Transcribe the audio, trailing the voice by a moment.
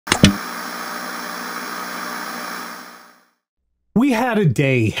We had a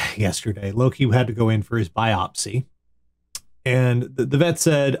day yesterday. Loki had to go in for his biopsy. And the vet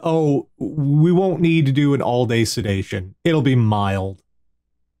said, oh, we won't need to do an all-day sedation. It'll be mild.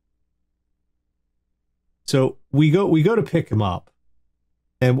 So we go to pick him up.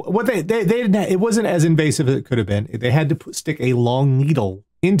 And what they didn't, it wasn't as invasive as it could have been. They had to stick a long needle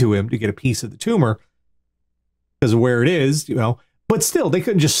into him to get a piece of the tumor because of where it is, you know. But still, they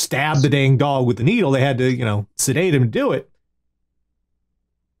couldn't just stab the dang dog with the needle. They had to, you know, sedate him to do it.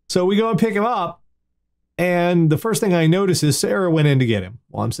 So we go and pick him up. And the first thing I notice is Sarah went in to get him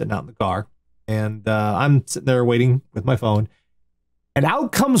while I'm sitting out in the car. And I'm sitting there waiting with my phone. And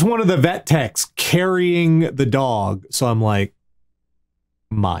out comes one of the vet techs carrying the dog. So I'm like,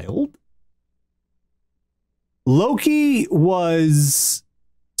 mild? Loki was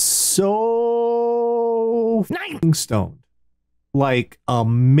so stoned. Like,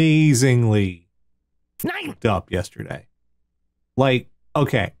 amazingly up yesterday. Like,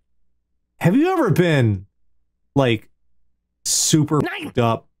 okay. Have you ever been, like, super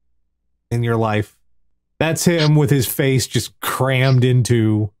up in your life? That's him with his face just crammed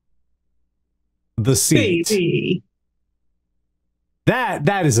into the seat. Baby.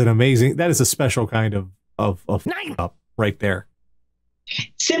 That is an amazing, that is a special kind of up right there.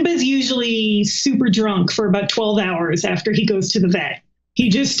 Simba's usually super drunk for about 12 hours after he goes to the vet. He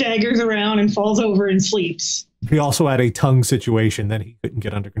just staggers around and falls over and sleeps. He also had a tongue situation that he couldn't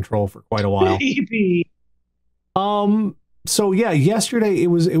get under control for quite a while. Baby. So yeah, yesterday it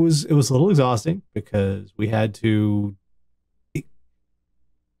was a little exhausting because we had to,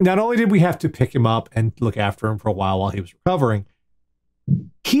 not only did we have to pick him up and look after him for a while he was recovering,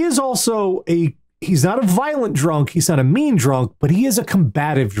 he is also he's not a violent drunk, he's not a mean drunk, but he is a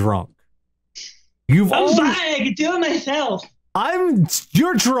combative drunk. I'm fine, I can do it myself.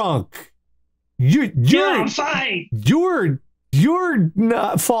 You're drunk. I'm fine. You're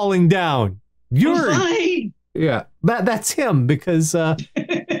not falling down. I'm fine. Yeah, that's him because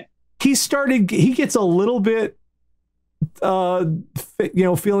he gets a little bit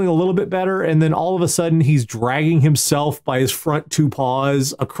feeling a little bit better, and then all of a sudden he's dragging himself by his front two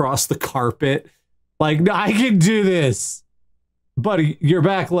paws across the carpet like, I can do this, buddy. Your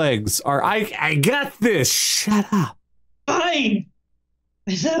back legs are, I got this. Shut up. Fine.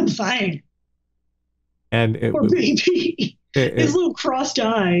 I said I'm fine. And poor baby. His little crossed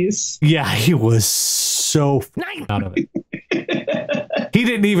eyes. Yeah, he was so out of it. He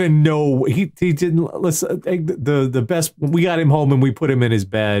didn't even know. He didn't listen. The best, we got him home and we put him in his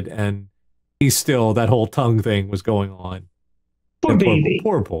bed, and he's still, that whole tongue thing was going on. Poor baby.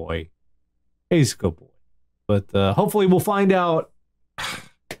 Poor boy. He's a good boy. But hopefully we'll find out.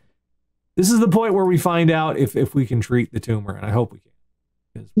 This is the point where we find out if we can treat the tumor, and I hope we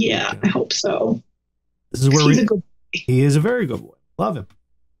can. Yeah, I hope so. This is where he is a very good boy. Love him.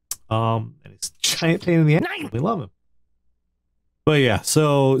 And it's a giant pain in the ass. We love him. But yeah,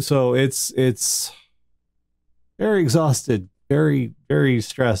 so it's very exhausted, very, very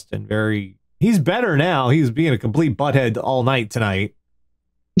stressed, and he's better now. He's being a complete butthead all night tonight.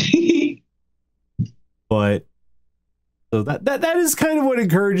 But so that is kind of what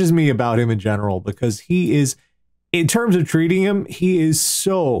encourages me about him in general, because he is, in terms of treating him, he is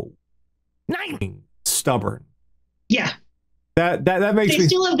so stubborn. Yeah. That makes me... They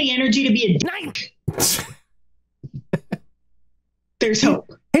still have the energy to be a dyke. There's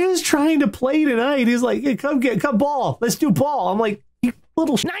hope. He was trying to play tonight. He's like, hey, come ball. Let's do ball. I'm like, you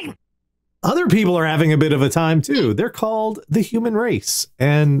little shite. Other people are having a bit of a time too. They're called the human race,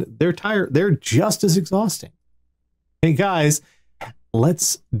 and they're tired. They're just as exhausting. Hey guys,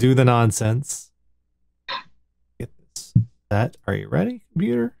 let's do the nonsense. Get this. Are you ready,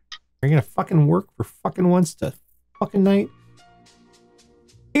 computer? Are you gonna fucking work for fucking once to fucking night?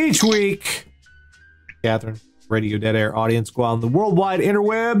 Each week, Catherine, Radio Dead Air audience go out on the worldwide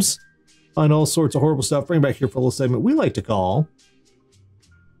interwebs, find all sorts of horrible stuff, bring back here for a little segment we like to call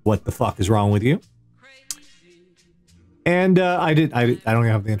What the Fuck Is Wrong With You? And I don't even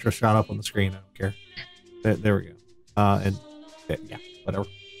have the intro shot up on the screen. I don't care. There we go. And yeah, whatever.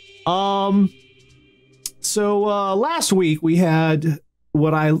 So last week we had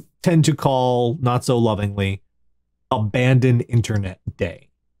what I tend to call, not so lovingly, Abandoned Internet Day.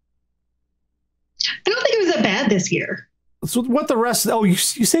 I don't think it was that bad this year. So what the rest, oh, you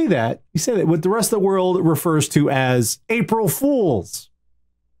say that. You say that. What the rest of the world refers to as April Fools,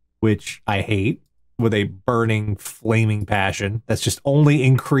 which I hate with a burning, flaming passion. That's just only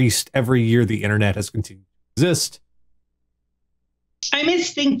increased every year the internet has continued to exist. I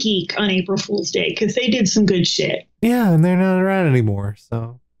miss Think Geek on April Fool's Day because they did some good shit. Yeah, and they're not around anymore.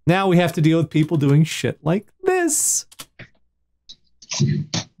 So now we have to deal with people doing shit like this.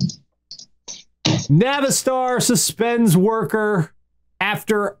 Navistar suspends worker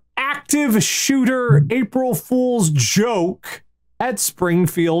after active shooter April Fool's joke at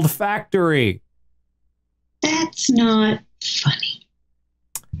Springfield factory. That's not funny.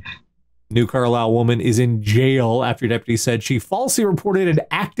 New Carlisle woman is in jail after deputies said she falsely reported an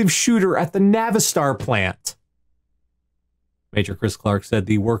active shooter at the Navistar plant. Major Chris Clark said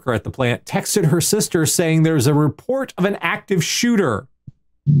the worker at the plant texted her sister saying there's a report of an active shooter.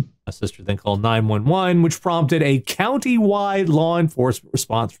 A sister then called 911, which prompted a county-wide law enforcement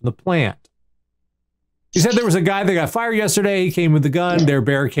response from the plant. She said there was a guy that got fired yesterday. He came with a gun. They're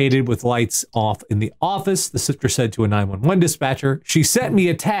barricaded with lights off in the office. The sister said to a 911 dispatcher, she sent me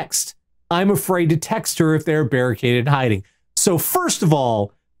a text. I'm afraid to text her if they're barricaded hiding. So first of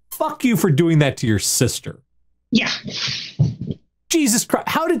all, fuck you for doing that to your sister. Yeah. Jesus Christ.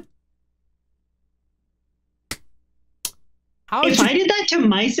 If I did that to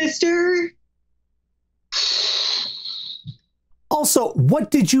my sister. Also,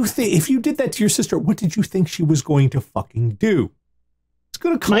 what did you think? If you did that to your sister, what did you think she was going to fucking do? It's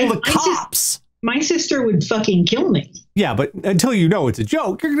going to call the cops. My sister would fucking kill me. Yeah, but until you know it's a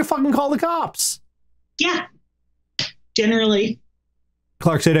joke, you're going to fucking call the cops. Yeah. Generally.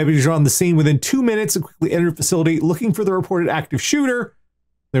 Clark said deputies were on the scene within 2 minutes and quickly entered the facility looking for the reported active shooter.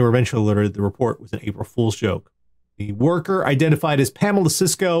 They were eventually alerted the report was an April Fool's joke. The worker, identified as Pamela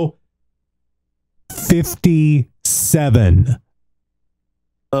Cisco, 57,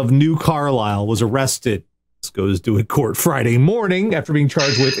 of New Carlisle, was arrested. Cisco is due in court Friday morning after being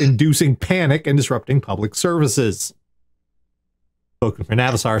charged with inducing panic and disrupting public services. Spoken for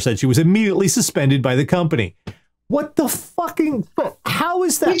Navistar said she was immediately suspended by the company. What the fucking... How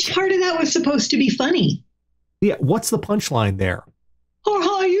is that? Which part of that was supposed to be funny? Yeah, what's the punchline there?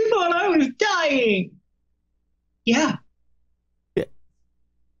 Oh, you thought I was dying. Yeah.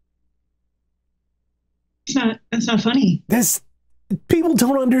 That's not funny. People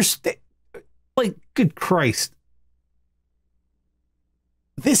don't understand. Like, good Christ.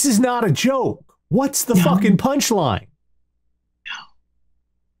 This is not a joke. What's the fucking punchline? No.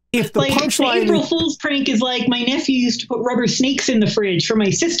 If the punchline... The April Fool's prank is like, my nephew used to put rubber snakes in the fridge for my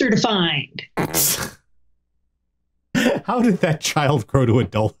sister to find. How did that child grow to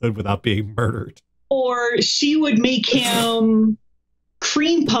adulthood without being murdered? Or she would make him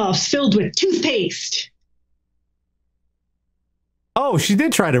cream puffs filled with toothpaste. Oh, she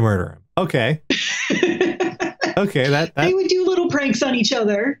did try to murder him. Okay. Okay, that... They would do little pranks on each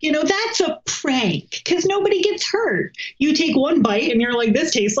other. You know, that's a prank because nobody gets hurt. You take one bite and you're like,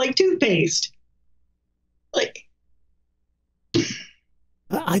 this tastes like toothpaste. Like...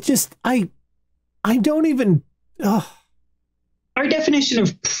 I don't even... Our definition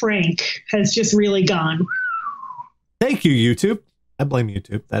of prank has just really gone. Thank you, YouTube. I blame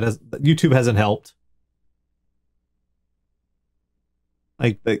YouTube. YouTube hasn't helped.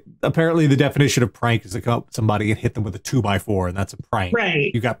 Like, apparently the definition of prank is to come up somebody and hit them with a 2x4, and that's a prank.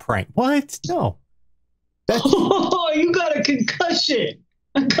 Right. You got pranked. What? No. Oh, you got a concussion.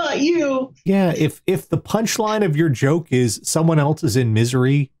 I got you. Yeah, if the punchline of your joke is someone else is in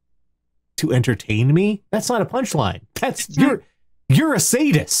misery to entertain me, that's not a punchline. You're a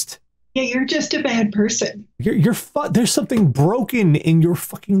sadist. Yeah, you're just a bad person. There's something broken in your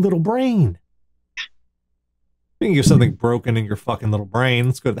fucking little brain. Speaking of something broken in your fucking little brain,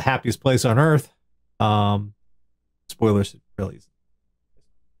 let's go to the happiest place on earth. Spoilers, it really is.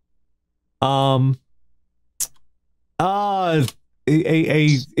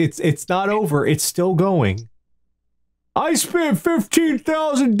 It's not over. It's still going. I spent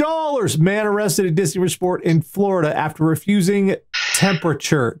 $15,000. Man arrested at Disney Resort in Florida after refusing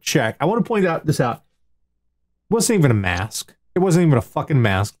temperature check. I want to point this out. It wasn't even a mask. It wasn't even a fucking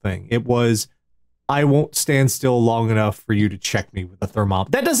mask thing. It was, I won't stand still long enough for you to check me with a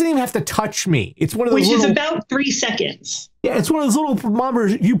thermometer. That doesn't even have to touch me. It's one of those Which is about 3 seconds. Yeah, it's one of those little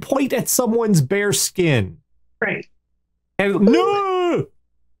thermometers. You point at someone's bare skin. Right. And no!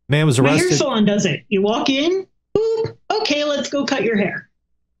 Man was arrested. My hair salon does it. You walk in, boop, okay, let's go cut your hair.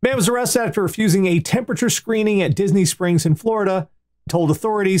 Man was arrested after refusing a temperature screening at Disney Springs in Florida. Told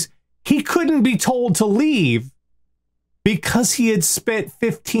authorities he couldn't be told to leave because he had spent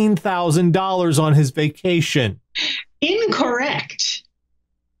 $15,000 on his vacation. Incorrect.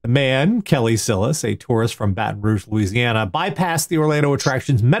 The man, Kelly Sillis, a tourist from Baton Rouge, Louisiana, bypassed the Orlando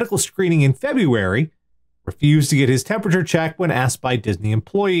attraction's medical screening in February, refused to get his temperature checked when asked by Disney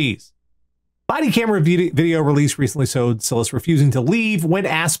employees. Body camera video released recently showed Sillis refusing to leave when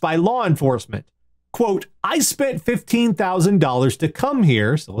asked by law enforcement. Quote, I spent $15,000 to come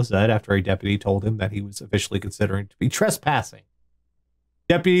here, Sillis said after a deputy told him that he was officially considering to be trespassing.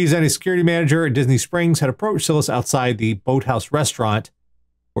 Deputies and a security manager at Disney Springs had approached Silas outside the Boathouse restaurant.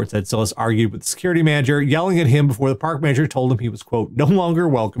 Report said Silas argued with the security manager, yelling at him before the park manager told him he was, quote, no longer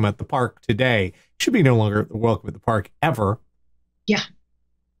welcome at the park today. Should be no longer welcome at the park ever. Yeah.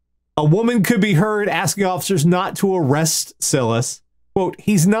 A woman could be heard asking officers not to arrest Silas. Quote,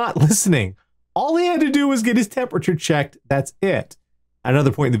 he's not listening. All he had to do was get his temperature checked. That's it. At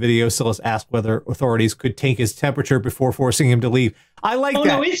another point in the video, Silas asked whether authorities could take his temperature before forcing him to leave. I like that. Oh,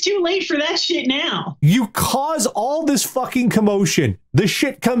 no, it's too late for that shit now. You cause all this fucking commotion. The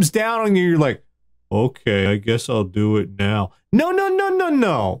shit comes down on you. You're like, okay, I guess I'll do it now. No, no, no, no,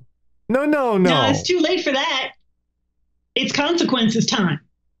 no. No, no, no. No, it's too late for that. It's consequences time.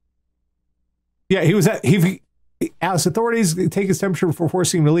 Yeah, he asked authorities to take his temperature before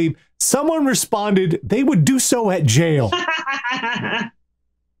forcing him to leave. Someone responded, they would do so at jail.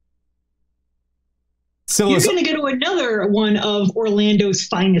 You're going to go to another one of Orlando's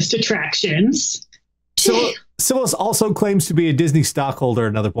finest attractions. Silas also claims to be a Disney stockholder at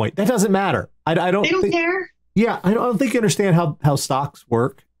another point. That doesn't matter. I don't. They don't care. Yeah, I don't think you understand how stocks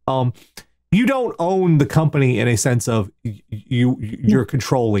work. You don't own the company in a sense of you're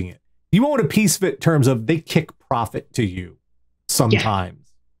controlling it. You own a piece of it in terms of they kick profit to you sometimes.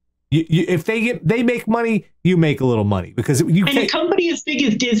 Yeah. If they make money, you make a little money because you. And a company as big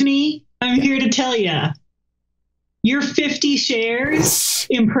as Disney, I'm here to tell you, your 50 shares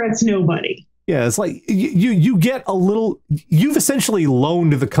impress nobody. Yeah, it's like you get a little. You've essentially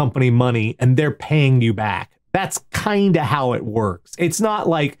loaned the company money, and they're paying you back. That's kind of how it works. It's not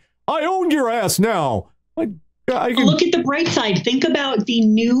like I own your ass now. Look at the bright side. Think about the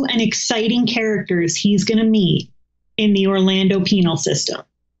new and exciting characters he's going to meet in the Orlando penal system.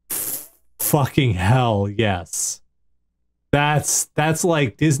 Fucking hell, yes. That's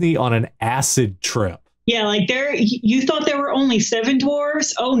like Disney on an acid trip. Yeah, like you thought there were only 7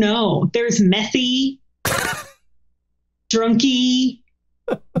 dwarves? Oh no, there's Methy, Drunky,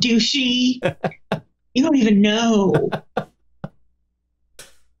 Douchey. You don't even know.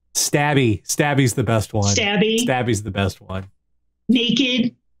 Stabby's the best one. Stabby's the best one.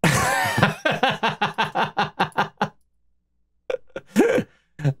 Naked.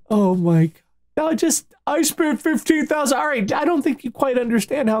 Oh my God. No, I spent 15,000. All right. I don't think you quite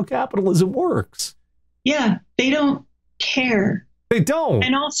understand how capitalism works. Yeah. They don't care. They don't.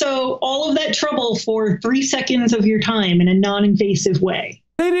 And also all of that trouble for 3 seconds of your time in a non-invasive way.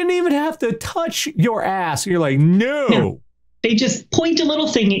 They didn't even have to touch your ass. You're like, no. They just point a little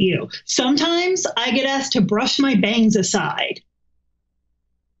thing at you. Sometimes I get asked to brush my bangs aside.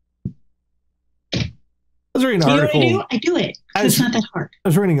 I was reading an article. You know what I do? I do it. It's not that hard. I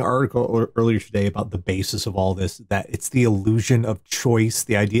was reading an article earlier today about the basis of all this, that it's the illusion of choice.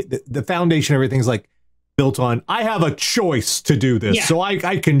 The idea, the foundation, everything's like built on, I have a choice to do this. Yeah. So I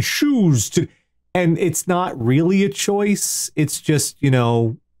can choose to, and it's not really a choice. It's just,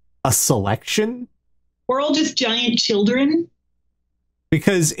 a selection. We're all just giant children.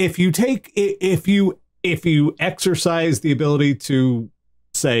 Because if you exercise the ability to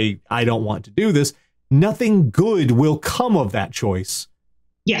say, I don't want to do this, nothing good will come of that choice.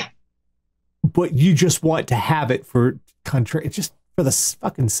 Yeah. But you just want to have it for country. It's just for the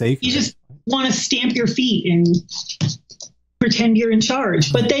fucking sake of it. You just want to stamp your feet and pretend you're in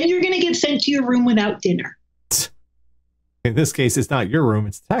charge. But then you're going to get sent to your room without dinner. In this case, it's not your room.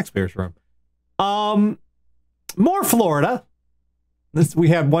 It's the taxpayer's room. More Florida. We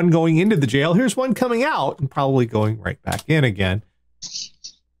had one going into the jail. Here's one coming out and probably going right back in again.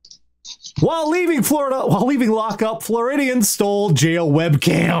 While leaving lockup, Floridian stole jail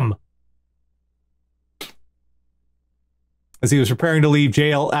webcam. As he was preparing to leave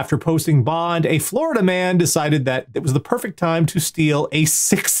jail after posting bond, a Florida man decided that it was the perfect time to steal a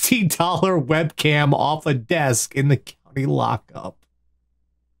 $60 webcam off a desk in the county lockup.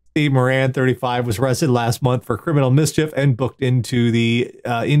 Steve Moran, 35, was arrested last month for criminal mischief and booked into the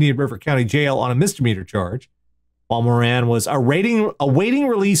Indian River County Jail on a misdemeanor charge. While Moran was awaiting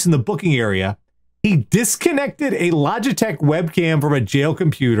release in the booking area, he disconnected a Logitech webcam from a jail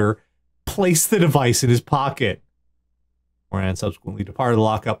computer, placed the device in his pocket. Moran subsequently departed the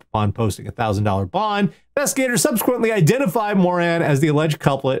lockup upon posting a $1,000 bond. Investigators subsequently identified Moran as the alleged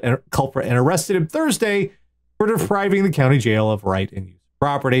culprit and arrested him Thursday for depriving the county jail of right and use of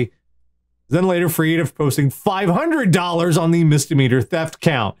property. Then later freed of posting $500 on the misdemeanor theft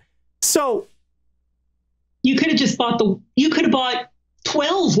count. So you could have just bought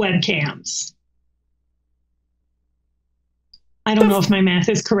 12 webcams. I don't know if my math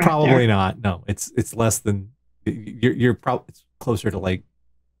is correct. Probably not. No, it's less than you're probably, it's closer to like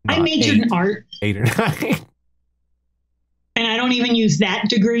I majored in art. 8 or 9. And I don't even use that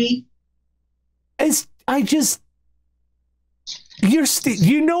degree.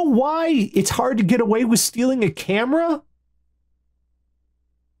 You know why it's hard to get away with stealing a camera?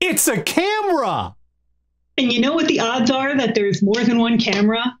 It's a camera. And you know what the odds are that there's more than one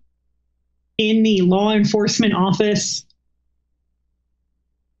camera in the law enforcement office?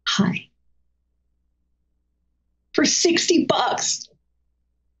 High. For $60.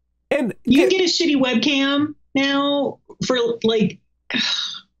 And you can get a shitty webcam now for like,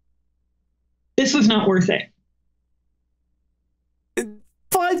 this was not worth it.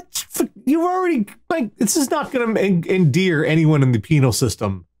 But you've already, like, this is not going to endear anyone in the penal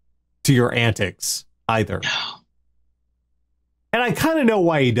system to your antics either. No. And I kind of know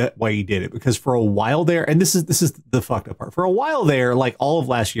why he did it, because for a while there, and this is the fucked up part. For a while there, like all of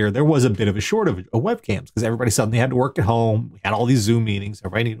last year, there was a bit of a shortage of webcams because everybody suddenly had to work at home. We had all these Zoom meetings.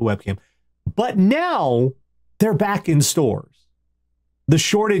 Everybody needed a webcam. But now they're back in stores. The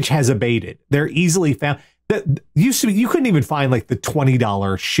shortage has abated. They're easily found. That used to be, you couldn't even find like the $20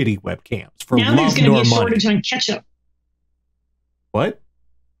 shitty webcams for now love there's going to nor be a money. shortage on ketchup. What?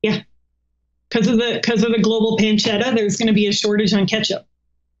 Yeah. Because of the global pancetta, there's going to be a shortage on ketchup.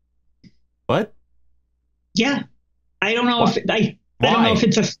 What? Yeah, I don't know if I don't know if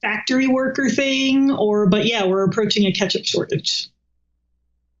it's a factory worker thing but yeah, we're approaching a ketchup shortage.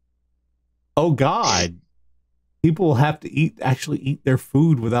 Oh God, people will have to actually eat their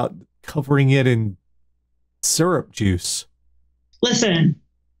food without covering it in syrup juice. Listen,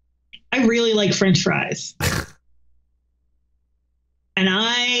 I really like French fries. And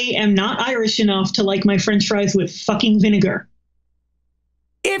I am not Irish enough to like my French fries with fucking vinegar.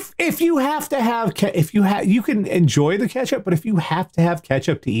 If you have to have, you can enjoy the ketchup, but if you have to have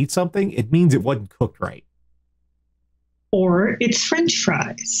ketchup to eat something, it means it wasn't cooked right. Or it's French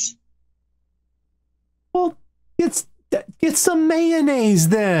fries. Well, get some mayonnaise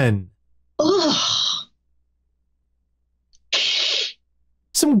then. Ugh.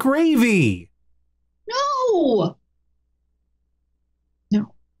 Some gravy. No.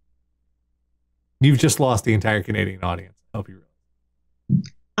 No. You've just lost the entire Canadian audience. I hope you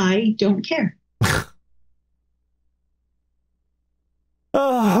realize. I don't care.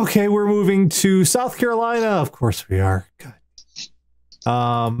 Okay, we're moving to South Carolina. Of course we are.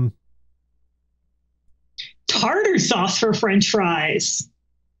 God. Tartar sauce for French fries.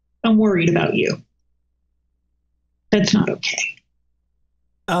 I'm worried about you. That's not okay.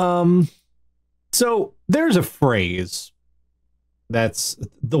 So there's a phrase that's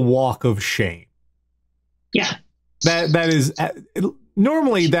the walk of shame. Yeah. That is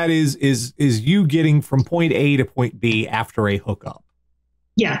normally that is you getting from point A to point B after a hookup.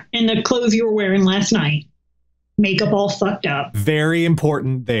 Yeah, and the clothes you were wearing last night, makeup all fucked up. Very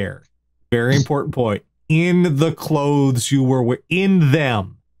important there. Very important point. In the clothes you were in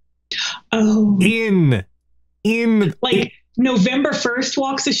them. Oh. In like November 1st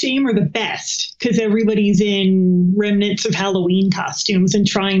walks of shame are the best because everybody's in remnants of Halloween costumes and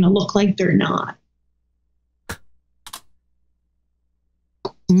trying to look like they're not.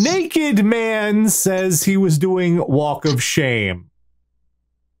 Naked man says he was doing walk of shame.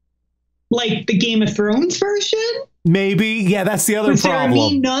 Like the Game of Thrones version? Maybe. Yeah, that's the other problem. Was there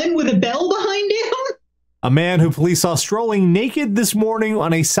a mean nun with a bell behind him? A man who police saw strolling naked this morning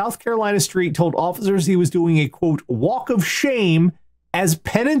on a South Carolina street told officers he was doing a, quote, walk of shame as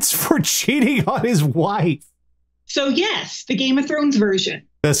penance for cheating on his wife. So, yes, the Game of Thrones version.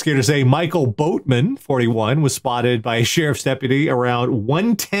 Investigators say Michael Boatman, 41, was spotted by a sheriff's deputy around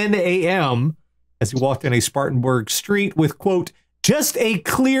 1:10 a.m. as he walked in a Spartanburg street with, quote, just a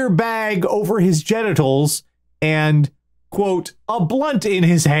clear bag over his genitals and, quote, a blunt in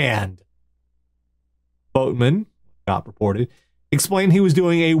his hand. Boatman, cop reported, explained he was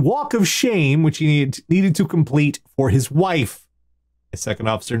doing a walk of shame, which he needed to complete for his wife. A second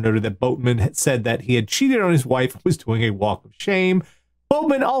officer noted that Boatman had said that he had cheated on his wife and was doing a walk of shame.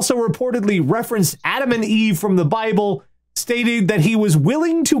 Boatman also reportedly referenced Adam and Eve from the Bible, stating that he was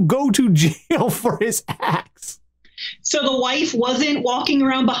willing to go to jail for his acts. So the wife wasn't walking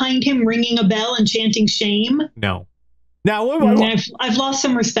around behind him ringing a bell and chanting shame? No. Now, I've lost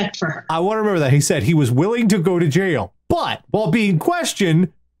some respect for her. I want to remember that. He said he was willing to go to jail, but while being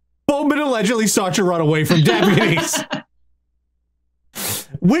questioned, Boatman allegedly sought to run away from deputies.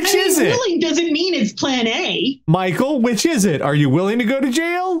 Which is it? Willing doesn't mean it's plan A. Michael, which is it? Are you willing to go to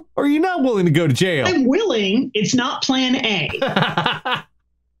jail or are you not willing to go to jail? I'm willing. It's not plan A.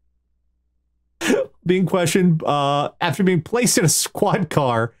 Being questioned after being placed in a squad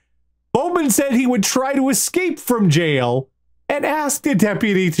car, Bowman said he would try to escape from jail and asked a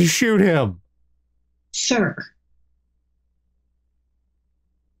deputy to shoot him. Sir,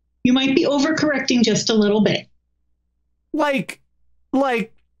 You might be overcorrecting just a little bit. Like, my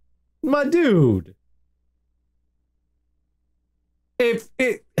dude. If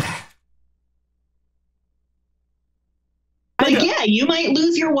it... Like, yeah, you might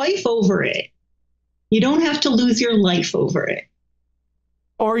lose your wife over it. You don't have to lose your life over it.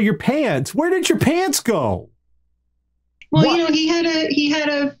 Or your pants. Where did your pants go? Well, what? You know, he had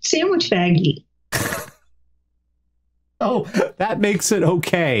a sandwich baggie. Oh, that makes it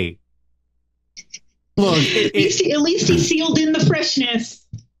okay. Look, at least he sealed in the freshness.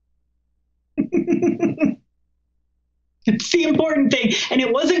 It's the important thing, and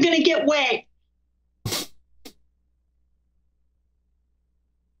it wasn't going to get wet.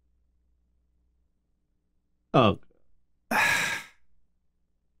 Oh,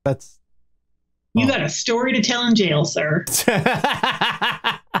 that's... You got a story to tell in jail, sir.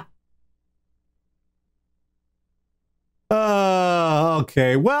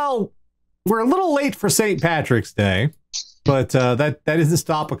 Okay. Well, we're a little late for St. Patrick's Day, but that doesn't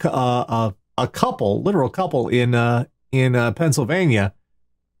stop a couple, literal couple in Pennsylvania.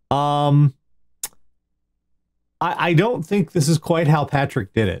 I don't think this is quite how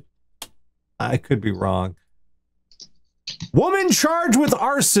Patrick did it. I could be wrong. Woman charged with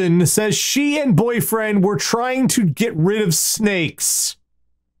arson says she and boyfriend were trying to get rid of snakes.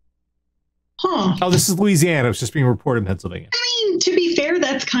 Huh. Oh, this is Louisiana. It's just being reported in Pennsylvania. I mean, to be fair,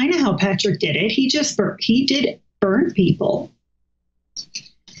 that's kind of how Patrick did it. He did burn people.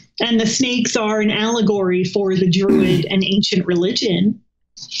 And the snakes are an allegory for the Druid and ancient religion.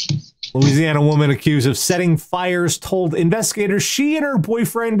 Louisiana woman accused of setting fires told investigators she and her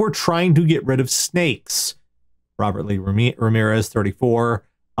boyfriend were trying to get rid of snakes. Robert Lee Ramirez, 34,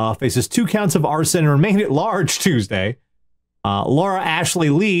 faces 2 counts of arson and remained at large Tuesday. Laura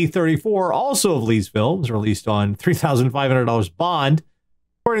Ashley Lee, 34, also of Leesville, was released on $3,500 bond.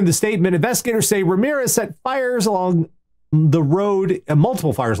 According to the statement, investigators say Ramirez set fires along the road,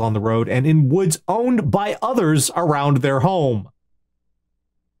 multiple fires along the road, and in woods owned by others around their home.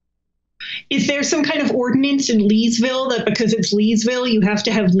 Is there some kind of ordinance in Leesville that because it's Leesville, you have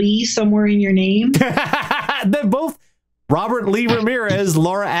to have Lee somewhere in your name? They're both Robert Lee Ramirez,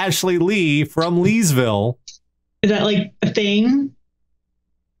 Laura Ashley Lee from Leesville. Is that like a thing?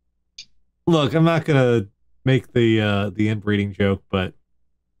 Look, I'm not gonna make the inbreeding joke, but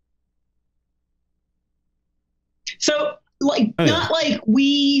so like not like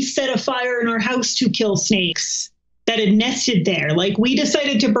we set a fire in our house to kill snakes that had nested there. Like we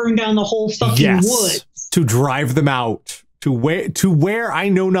decided to burn down the whole fucking woods to drive them out to where I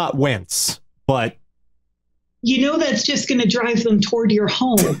know not whence, but you know that's just going to drive them toward your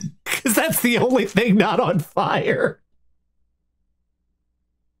home. Because that's the only thing not on fire.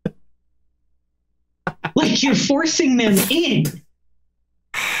 Like you're forcing them in.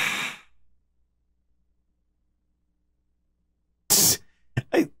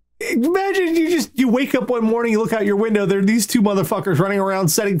 Imagine you wake up one morning, you look out your window, there are these 2 motherfuckers running around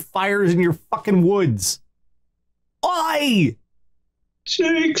setting fires in your fucking woods. Why?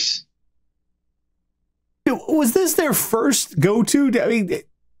 Snakes. Was this their first go-to? I mean,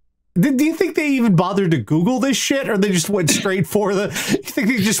 do you think they even bothered to Google this shit, or they just went straight for the? You think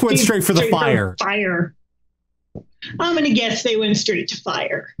they just went straight for the fire? Fire. I'm gonna guess they went straight to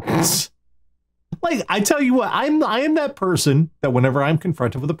fire. Like I tell you what, I am that person that whenever I'm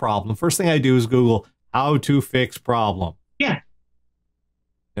confronted with a problem, the first thing I do is Google how to fix problem. Yeah.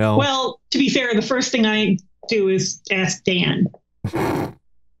 You know? Well, to be fair, the first thing I do is ask Dan, and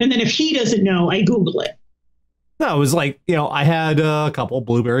then if he doesn't know, I Google it. No, it was like, you know, I had a couple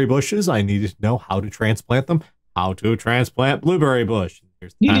blueberry bushes. I needed to know how to transplant them. How to transplant blueberry bush.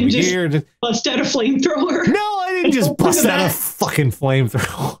 Here's the time of year. Bust out a flamethrower? No, I didn't just bust out a fucking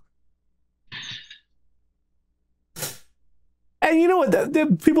flamethrower. And you know what?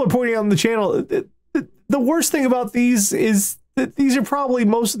 The people are pointing out on the channel, the worst thing about these is that these are probably,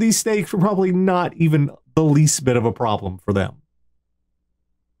 most of these snakes were probably not even the least bit of a problem for them.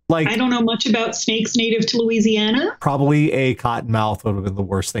 Like, I don't know much about snakes native to Louisiana. Probably a cottonmouth would have been the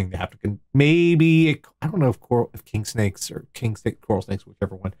worst thing to have to. Maybe I don't know if king snakes or coral snakes,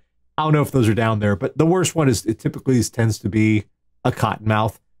 whichever one. I don't know if those are down there, but the worst one is it typically tends to be a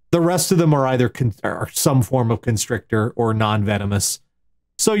cottonmouth. The rest of them are either are some form of constrictor or non-venomous.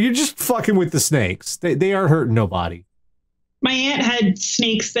 So you're just fucking with the snakes. They aren't hurting nobody. My aunt had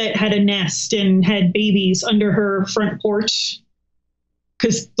snakes that had a nest and had babies under her front porch.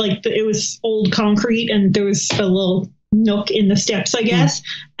 Because like it was old concrete and there was a little nook in the steps, I guess.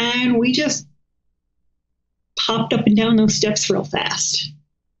 And we just popped up and down those steps real fast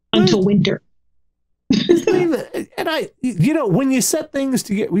until winter. And you know, when you set things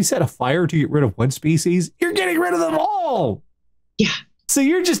we set a fire to get rid of one species, you're getting rid of them all. Yeah. So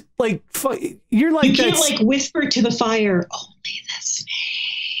you're just like, you're like, you can't like whisper to the fire, only the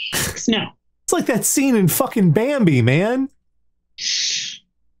snakes. No. It's like that scene in fucking Bambi, man.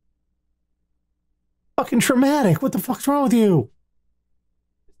 Fucking traumatic. What the fuck's wrong with you?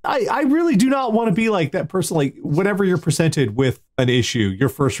 I really do not want to be like that person. Like, whenever you're presented with an issue, your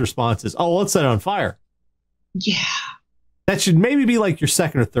first response is, oh, let's set it on fire. Yeah. That should maybe be like your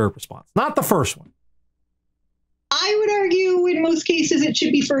second or third response, not the first one. I would argue in most cases it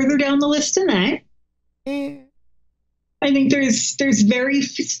should be further down the list than that. I think there's very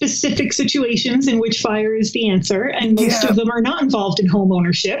specific situations in which fire is the answer, and most of them are not involved in home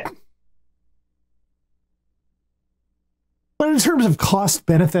ownership. But in terms of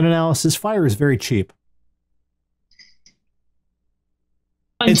cost-benefit analysis, fire is very cheap.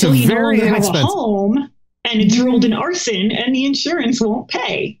 Until you no longer have a home and it's ruled in arson and the insurance won't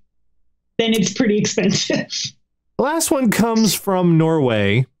pay. Then it's pretty expensive. The last one comes from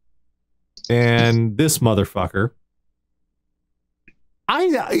Norway. And this motherfucker.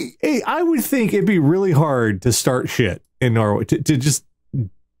 I would think it'd be really hard to start shit in Norway. To just...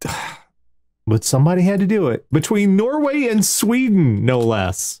 But somebody had to do it. Between Norway and Sweden, no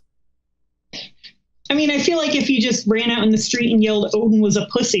less. I mean, I feel like if you just ran out in the street and yelled Odin was a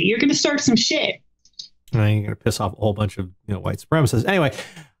pussy, you're going to start some shit. And you're going to piss off a whole bunch of white supremacists. Anyway,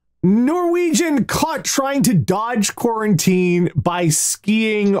 Norwegian caught trying to dodge quarantine by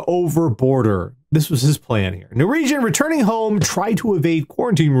skiing over border. This was his plan here. Norwegian returning home tried to evade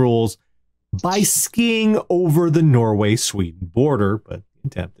quarantine rules by skiing over the Norway-Sweden border, but the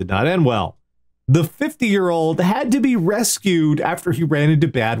attempt did not end well. The 50-year-old had to be rescued after he ran into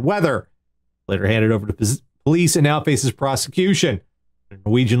bad weather. Later handed over to police and now faces prosecution. Under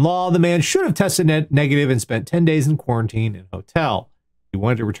Norwegian law, the man should have tested negative and spent 10 days in quarantine in a hotel. He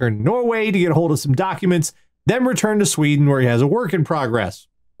wanted to return to Norway to get a hold of some documents, then return to Sweden where he has a work in progress.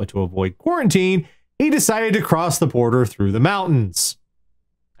 But to avoid quarantine, he decided to cross the border through the mountains.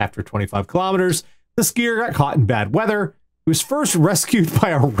 After 25 kilometers, the skier got caught in bad weather. He was first rescued by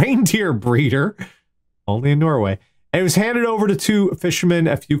a reindeer breeder, only in Norway, and was handed over to two fishermen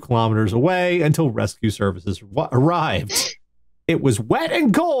a few kilometers away until rescue services arrived. It was wet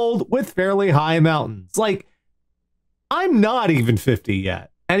and cold with fairly high mountains. Like, I'm not even 50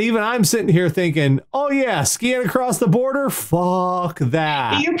 yet. And even I'm sitting here thinking, oh yeah, skiing across the border? Fuck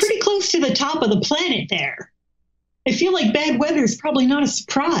that. You're pretty close to the top of the planet there. I feel like bad weather is probably not a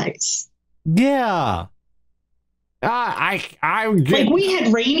surprise. Yeah. Like, we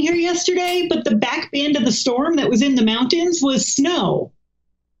had rain here yesterday, but the back band of the storm that was in the mountains was snow.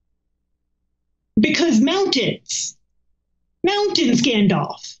 Because mountains. Mountains,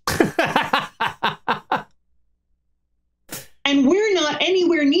 Gandalf. And we're not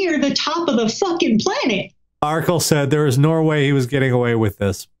anywhere near the top of the fucking planet. Arkle said there is no way he was getting away with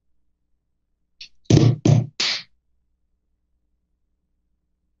this.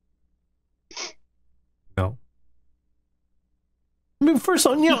 No. I mean, first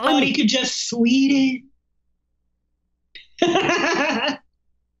of all, he thought he could just sweet it.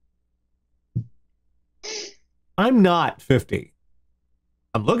 I'm not 50.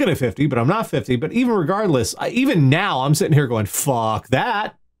 I'm looking at 50, but I'm not 50. But even regardless, even now, I'm sitting here going, fuck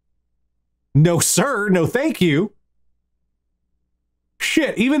that. No, sir. No, thank you.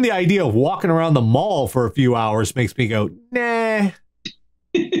 Shit, even the idea of walking around the mall for a few hours makes me go, nah.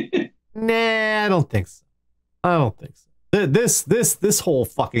 Nah, I don't think so. I don't think so. This whole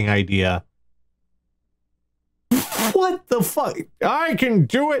fucking idea. What the fuck? I can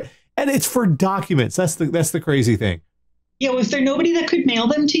do it. And it's for documents. That's the crazy thing. Yeah, was there nobody that could mail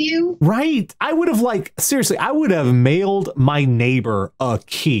them to you? Right. I would have, like, seriously, I would have mailed my neighbor a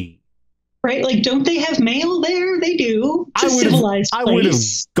key. Right? Like, don't they have mail there? They do. It's a civilized place. I would have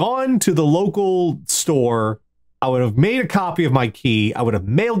gone to the local store. I would have made a copy of my key. I would have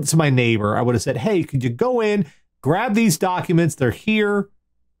mailed it to my neighbor. I would have said, hey, could you go in, grab these documents? They're here.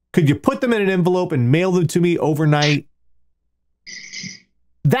 Could you put them in an envelope and mail them to me overnight?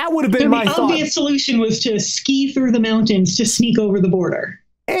 That would have been my thought. The obvious solution was to ski through the mountains to sneak over the border.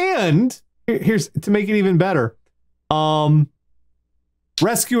 And here's to make it even better.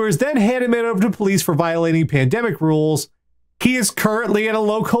 Rescuers then handed him over to police for violating pandemic rules. He is currently at a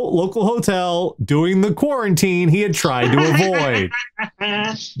local hotel doing the quarantine he had tried to avoid.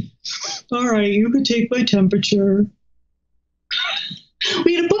 All right, you could take my temperature.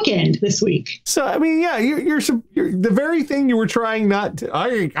 We had a bookend this week. So, I mean, yeah, you're the very thing you were trying not to.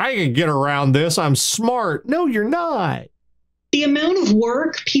 I can get around this. I'm smart. No, you're not. The amount of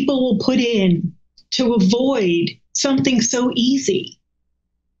work people will put in to avoid something so easy.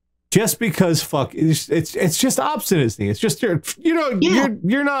 Just because it's just obstinacy. It's just you're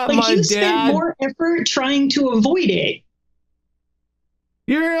not like my you dad. spend more effort trying to avoid it.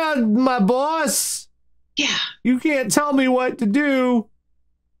 You're not my boss. Yeah. You can't tell me what to do.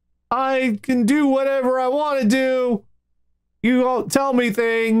 I can do whatever I want to do. You won't tell me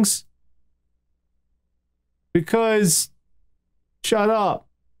things. Because shut up.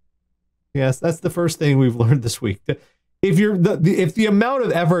 Yes, that's the first thing we've learned this week. If the amount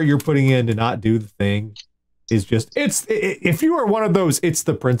of effort you're putting in to not do the thing is just if you are one of those it's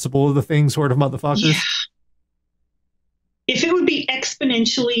the principle of the thing sort of motherfuckers. Yeah. If it would be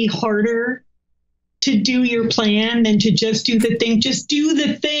exponentially harder to do your plan than to just do the thing, just do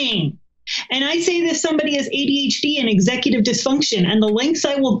the thing. And I say this, somebody has ADHD and executive dysfunction, and the lengths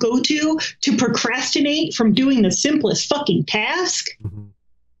I will go to procrastinate from doing the simplest fucking task. Mm-hmm.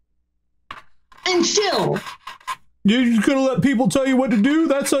 And still, you're just gonna let people tell you what to do?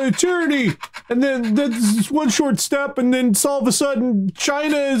 That's a tyranny. And then that's one short step, and then all of a sudden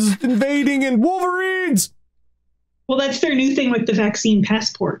China is invading and Wolverines. Well, that's their new thing with the vaccine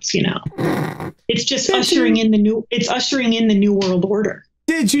passports, you know. It's just ushering in the new world order.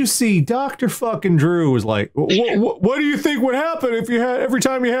 Did you see Dr. fucking Drew was like, what do you think would happen if you had every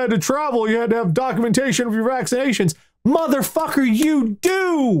time you had to travel, you had to have documentation of your vaccinations? Motherfucker, you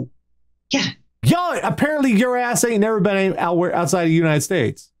do. Yeah. Y'all, apparently your ass ain't never been outside of the United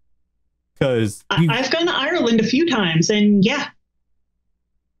States. Because I've gone to Ireland a few times, and yeah.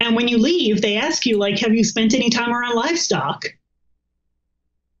 And when you leave, they ask you, like, have you spent any time around livestock?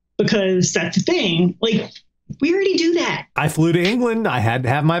 Because that's the thing. Like, we already do that. I flew to England. I had to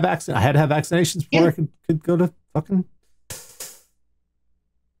have my vaccine. I had to have vaccinations before I could go to fucking.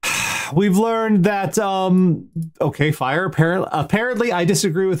 We've learned that, okay, fire. Apparently, I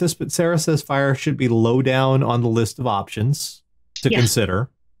disagree with this, but Sarah says fire should be low down on the list of options to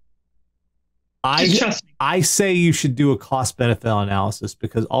consider. I say you should do a cost-benefit analysis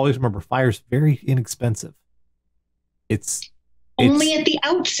because always remember, fire is very inexpensive. It's only at the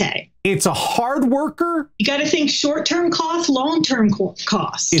outset. It's a hard worker. You got to think short-term cost, long-term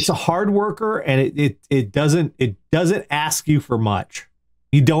cost. It's a hard worker, and it doesn't ask you for much.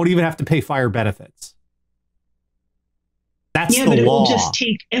 You don't even have to pay fire benefits. That's the law. Yeah, but it will just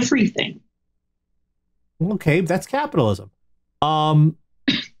take everything. Okay, that's capitalism.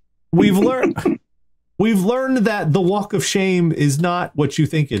 We've learned that the walk of shame is not what you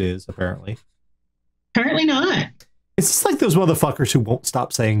think it is, apparently. Apparently not. It's just like those motherfuckers who won't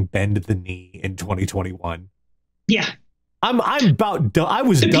stop saying bend the knee in 2021. Yeah. I'm about done. I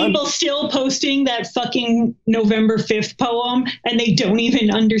was done. People still posting that fucking November 5th poem, and they don't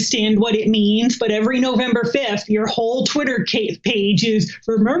even understand what it means. But every November 5th, your whole Twitter page is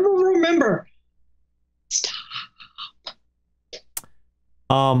remember. Stop.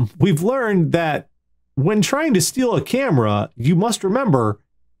 We've learned that when trying to steal a camera, you must remember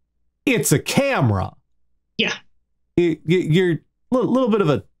it's a camera. Yeah. You're a little bit of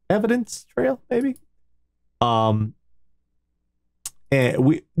a evidence trail, maybe. And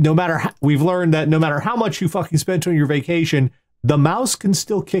we've learned that no matter how much you fucking spent on your vacation, the mouse can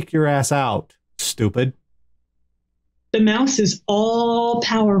still kick your ass out. Stupid. The mouse is all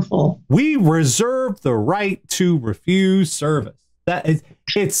powerful. We reserve the right to refuse service.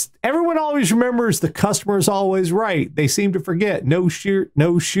 It's everyone always remembers the customer is always right. They seem to forget no shoes,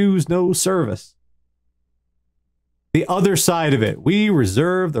 no service. The other side of it, we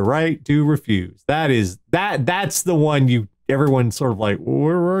reserve the right to refuse. That's the one everyone's sort of like,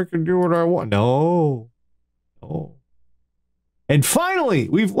 well, I can do what I want. No. And finally,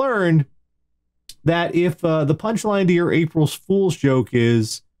 we've learned that if the punchline to your April Fool's joke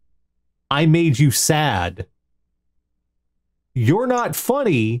is, I made you sad, you're not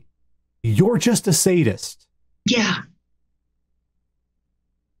funny, you're just a sadist. Yeah.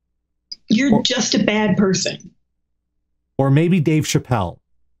 You're just a bad person. Or maybe Dave Chappelle.